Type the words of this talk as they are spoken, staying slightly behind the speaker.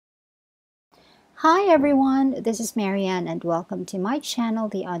Hi everyone, this is Marianne and welcome to my channel,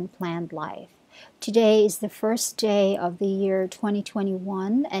 The Unplanned Life. Today is the first day of the year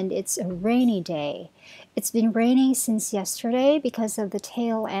 2021 and it's a rainy day. It's been raining since yesterday because of the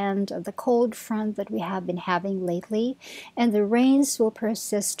tail end of the cold front that we have been having lately, and the rains will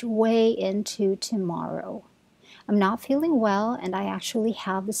persist way into tomorrow. I'm not feeling well and I actually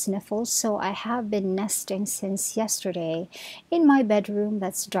have the sniffles, so I have been nesting since yesterday in my bedroom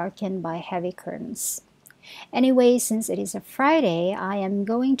that's darkened by heavy curtains. Anyway, since it is a Friday, I am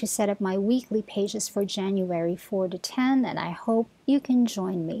going to set up my weekly pages for January 4 to 10 and I hope you can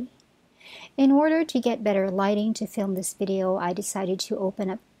join me. In order to get better lighting to film this video, I decided to open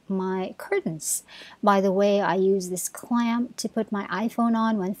up my curtains. By the way, I use this clamp to put my iPhone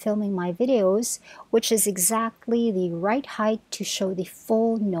on when filming my videos, which is exactly the right height to show the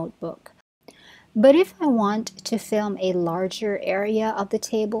full notebook. But if I want to film a larger area of the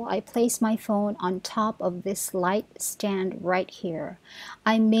table, I place my phone on top of this light stand right here.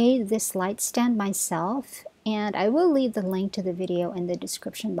 I made this light stand myself, and I will leave the link to the video in the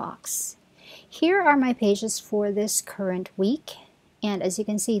description box. Here are my pages for this current week. And as you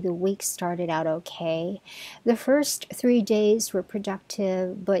can see, the week started out okay. The first 3 days were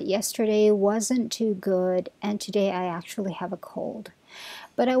productive, but yesterday wasn't too good, and today I actually have a cold.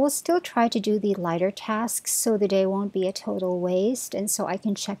 But I will still try to do the lighter tasks so the day won't be a total waste, and so I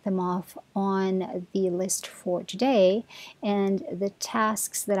can check them off on the list for today. And the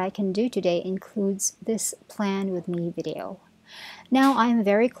tasks that I can do today includes this Plan With Me video. Now I'm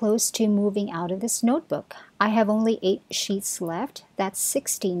very close to moving out of this notebook. I have only 8 sheets left. That's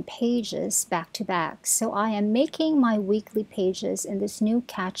 16 pages back to back. So I am making my weekly pages in this new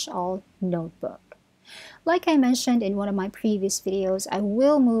catch-all notebook. Like I mentioned in one of my previous videos, I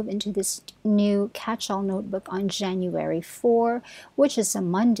will move into this new catch-all notebook on January 4, which is a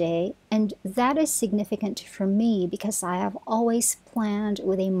Monday, and that is significant for me because I have always planned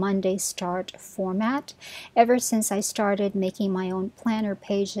with a Monday start format ever since I started making my own planner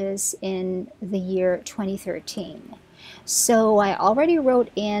pages in the year 2013. So I already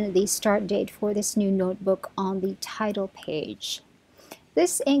wrote in the start date for this new notebook on the title page.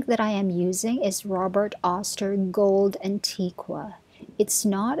 This ink that I am using is Robert Oster Gold Antiqua. It's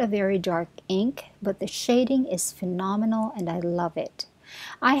not a very dark ink, but the shading is phenomenal and I love it.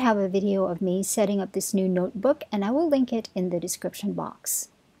 I have a video of me setting up this new notebook and I will link it in the description box.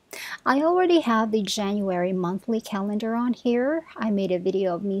 I already have the January monthly calendar on here. I made a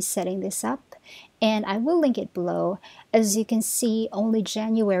video of me setting this up and I will link it below. As you can see, only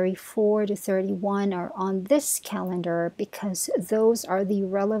January 4 to 31 are on this calendar because those are the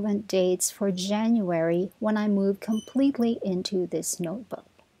relevant dates for January when I move completely into this notebook.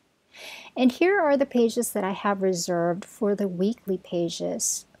 And here are the pages that I have reserved for the weekly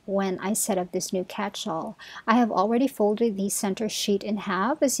pages when I set up this new catch-all. I have already folded the center sheet in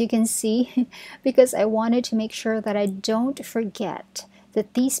half, as you can see, because I wanted to make sure that I don't forget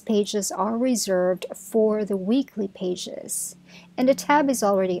that these pages are reserved for the weekly pages. And the tab is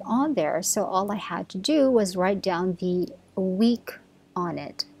already on there, so all I had to do was write down the week on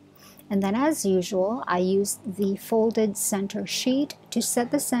it. And then as usual, I used the folded center sheet to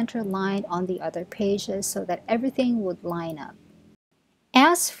set the center line on the other pages so that everything would line up.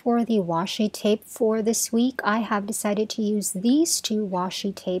 As for the washi tape for this week, I have decided to use these 2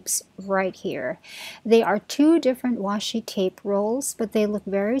 washi tapes right here. They are 2 different washi tape rolls, but they look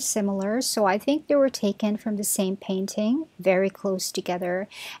very similar, so I think they were taken from the same painting, very close together,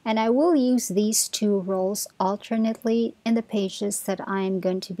 and I will use these 2 rolls alternately in the pages that I'm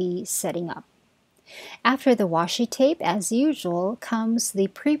going to be setting up. After the washi tape, as usual, comes the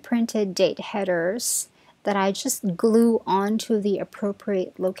pre-printed date headers that I just glue onto the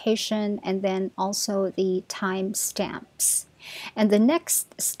appropriate location, and then also the time stamps. And the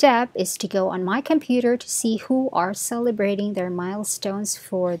next step is to go on my computer to see who are celebrating their milestones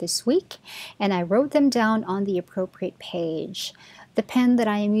for this week, and I wrote them down on the appropriate page. The pen that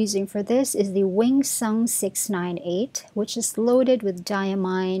I am using for this is the Wing Sung 698, which is loaded with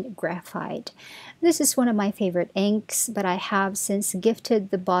diamine graphite. This is one of my favorite inks, but I have since gifted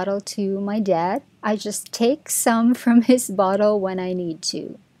the bottle to my dad. I just take some from his bottle when I need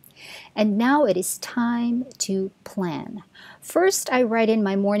to. And now it is time to plan. First, I write in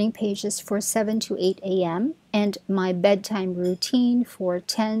my morning pages for 7 to 8 a.m. and my bedtime routine for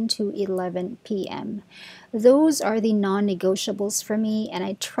 10 to 11 p.m. Those are the non-negotiables for me, and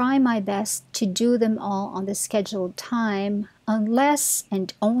I try my best to do them all on the scheduled time, unless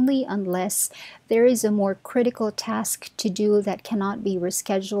and only unless there is a more critical task to do that cannot be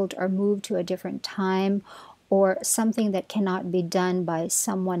rescheduled or moved to a different time, or something that cannot be done by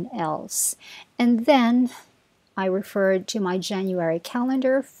someone else. And then I referred to my January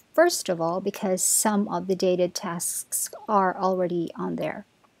calendar, first of all, because some of the dated tasks are already on there.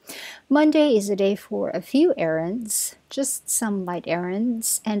 Monday is a day for a few errands, just some light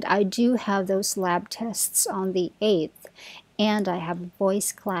errands, and I do have those lab tests on the 8th, and I have a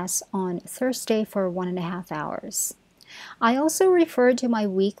voice class on Thursday for 1.5 hours. I also referred to my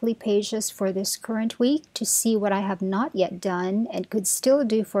weekly pages for this current week to see what I have not yet done and could still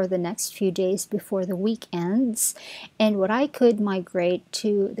do for the next few days before the week ends, and what I could migrate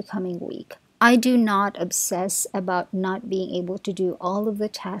to the coming week. I do not obsess about not being able to do all of the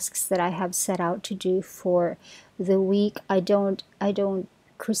tasks that I have set out to do for the week. I don't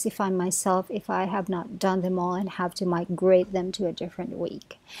crucify myself if I have not done them all and have to migrate them to a different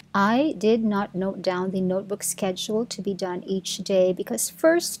week. I did not note down the notebook schedule to be done each day because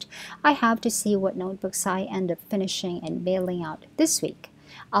first I have to see what notebooks I end up finishing and mailing out this week.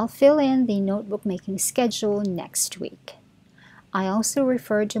 I'll fill in the notebook making schedule next week. I also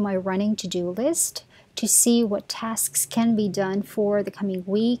referred to my running to-do list to see what tasks can be done for the coming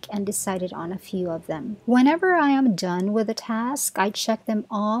week and decided on a few of them. Whenever I am done with a task, I check them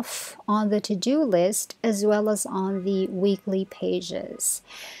off on the to-do list as well as on the weekly pages.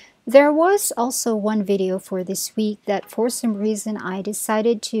 There was also one video for this week that for some reason I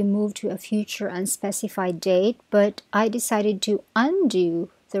decided to move to a future unspecified date, but I decided to undo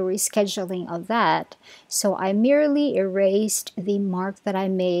the rescheduling of that. So I merely erased the mark that I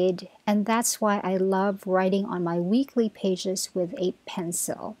made, and that's why I love writing on my weekly pages with a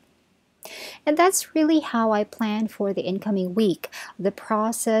pencil. And that's really how I plan for the incoming week. The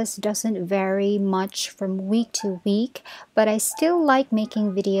process doesn't vary much from week to week, but I still like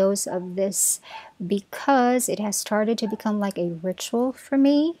making videos of this because it has started to become like a ritual for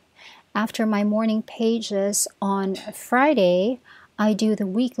me. After my morning pages on Friday, I do the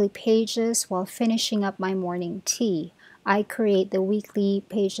weekly pages while finishing up my morning tea. I create the weekly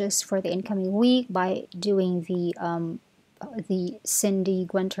pages for the incoming week by doing the Cindy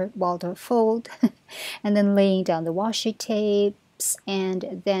Gwentert Waldorf fold and then laying down the washi tapes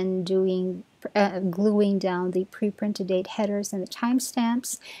and then doing gluing down the pre-printed date headers and the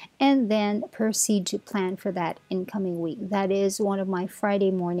timestamps, and then proceed to plan for that incoming week. That is one of my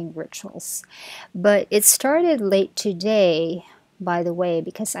Friday morning rituals. But it started late today, by the way,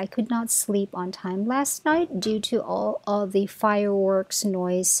 because I could not sleep on time last night due to all of the fireworks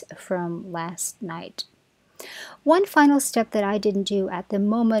noise from last night. One final step that I didn't do at the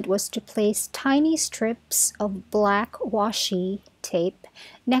moment was to place tiny strips of black washi tape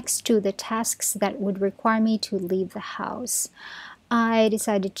next to the tasks that would require me to leave the house. I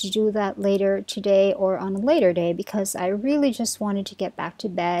decided to do that later today or on a later day because I really just wanted to get back to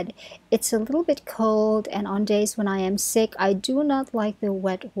bed. It's a little bit cold, and on days when I am sick, I do not like the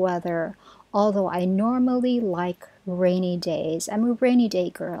wet weather, although I normally like rainy days. I'm a rainy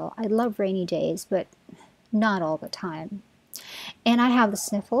day girl. I love rainy days, but not all the time. And I have the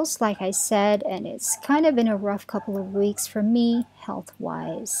sniffles, like I said, and it's kind of been a rough couple of weeks for me,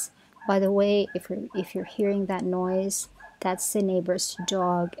 health-wise. By the way, if you're hearing that noise, that's the neighbor's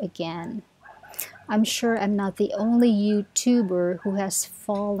dog again. I'm sure I'm not the only YouTuber who has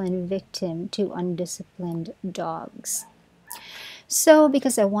fallen victim to undisciplined dogs. So,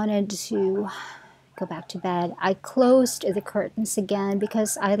 because I wanted to go back to bed, I closed the curtains again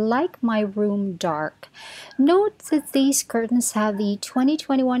because I like my room dark. Note that these curtains have the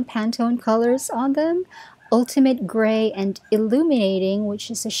 2021 Pantone colors on them, Ultimate Gray and Illuminating,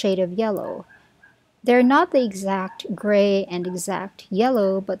 which is a shade of yellow. They're not the exact gray and exact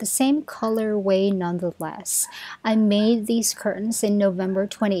yellow, but the same colorway nonetheless. I made these curtains in November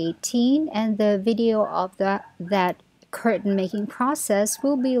 2018, and the video of that curtain making process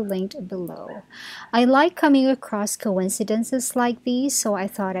will be linked below. I like coming across coincidences like these, so I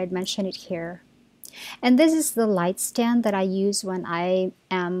thought I'd mention it here. And this is the light stand that I use when I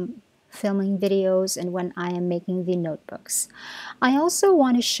am filming videos and when I am making the notebooks. I also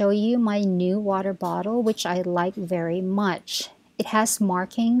want to show you my new water bottle, which I like very much. It has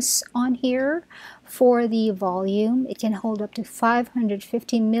markings on here for the volume. It can hold up to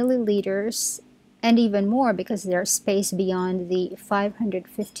 550 milliliters and even more because there's space beyond the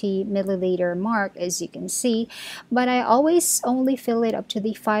 550 milliliter mark, as you can see, but I always only fill it up to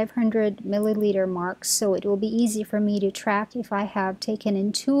the 500 milliliter mark, so it will be easy for me to track if I have taken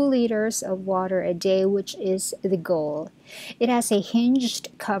in 2 liters of water a day, which is the goal. It has a hinged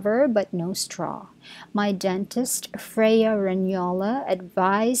cover but no straw. My dentist, Freya Ranyola,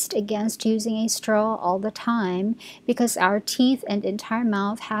 advised against using a straw all the time because our teeth and entire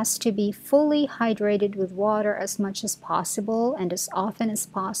mouth has to be fully hydrated with water as much as possible and as often as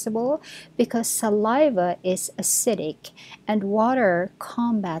possible because saliva is acidic and water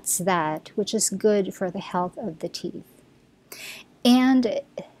combats that, which is good for the health of the teeth. And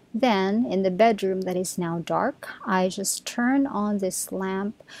then in the bedroom that is now dark, I just turn on this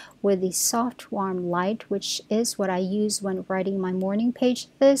lamp with the soft warm light, which is what I use when writing my morning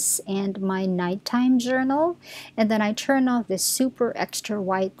pages and my nighttime journal. And then I turn off this super extra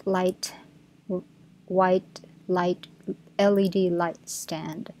white light LED light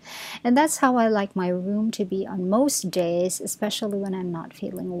stand. And that's how I like my room to be on most days, especially when I'm not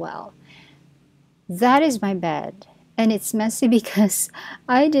feeling well. That is my bed. And it's messy because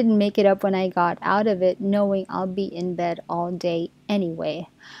I didn't make it up when I got out of it knowing I'll be in bed all day anyway.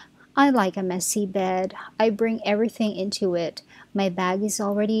 I like a messy bed. I bring everything into it. My bag is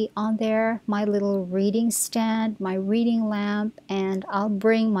already on there, my little reading stand, my reading lamp, and I'll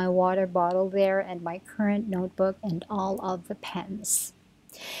bring my water bottle there and my current notebook and all of the pens.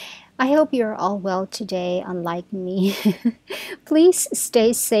 I hope you're all well today, unlike me. Please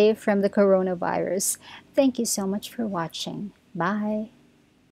stay safe from the coronavirus. Thank you so much for watching. Bye.